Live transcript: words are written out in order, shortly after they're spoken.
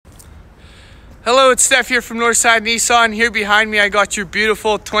Hello, it's Stef here from Northside Nissan. Here behind me, I got your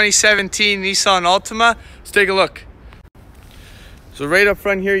beautiful 2017 Nissan Altima. Let's take a look. So right up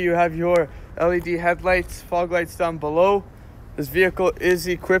front here, you have your LED headlights, fog lights down below. This vehicle is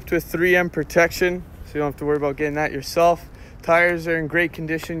equipped with 3M protection, so you don't have to worry about getting that yourself. Tires are in great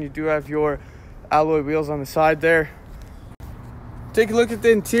condition. You do have your alloy wheels on the side there. Take a look at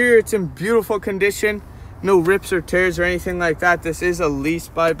the interior. It's in beautiful condition. No rips or tears or anything like that. This is a lease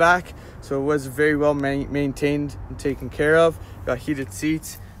buyback, so it was very well maintained and taken care of. Got heated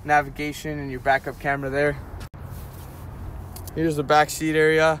seats, navigation, and your backup camera there. Here's the back seat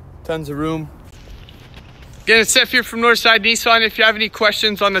area, tons of room. Again, it's Stef here from Northside Nissan. If you have any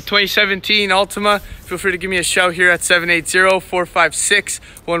questions on the 2017 Altima, feel free to give me a shout here at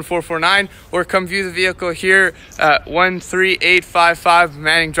 780-456-1449 or come view the vehicle here at 13855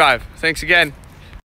 Manning Drive. Thanks again.